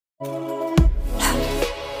In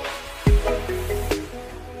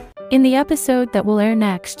the episode that will air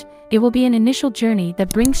next, it will be an initial journey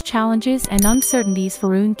that brings challenges and uncertainties for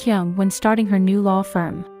Eun Kyung when starting her new law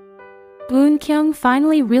firm. Eun Kyung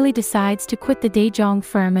finally really decides to quit the Daejong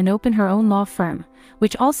firm and open her own law firm,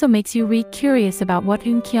 which also makes you curious about what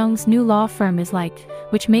Eun Kyung's new law firm is like,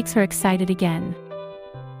 which makes her excited again.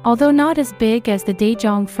 Although not as big as the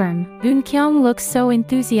Daejong firm, Eun Kyung looks so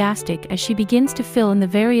enthusiastic as she begins to fill in the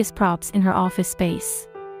various props in her office space.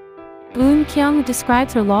 Eun Kyung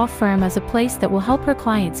describes her law firm as a place that will help her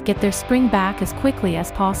clients get their spring back as quickly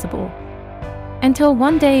as possible. Until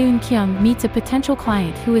one day Eun Kyung meets a potential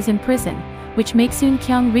client who is in prison, which makes Eun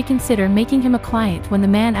Kyung reconsider making him a client when the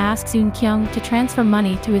man asks Eun Kyung to transfer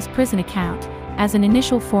money to his prison account. As an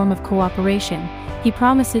initial form of cooperation, he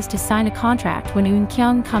promises to sign a contract when Eun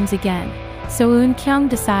Kyung comes again, so Eun Kyung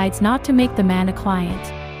decides not to make the man a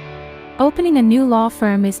client. Opening a new law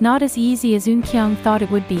firm is not as easy as Eun Kyung thought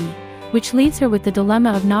it would be, which leaves her with the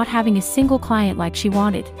dilemma of not having a single client like she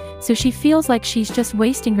wanted, so she feels like she's just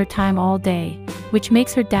wasting her time all day, which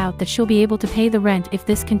makes her doubt that she'll be able to pay the rent if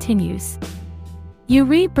this continues.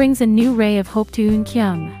 Yuri brings a new ray of hope to Eun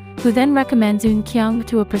Kyung, who then recommends Eun Kyung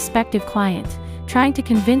to a prospective client, trying to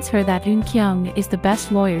convince her that Eun Kyung is the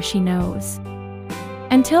best lawyer she knows.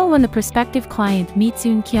 Until when the prospective client meets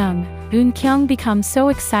Eun Kyung becomes so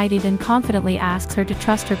excited and confidently asks her to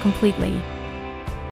trust her completely.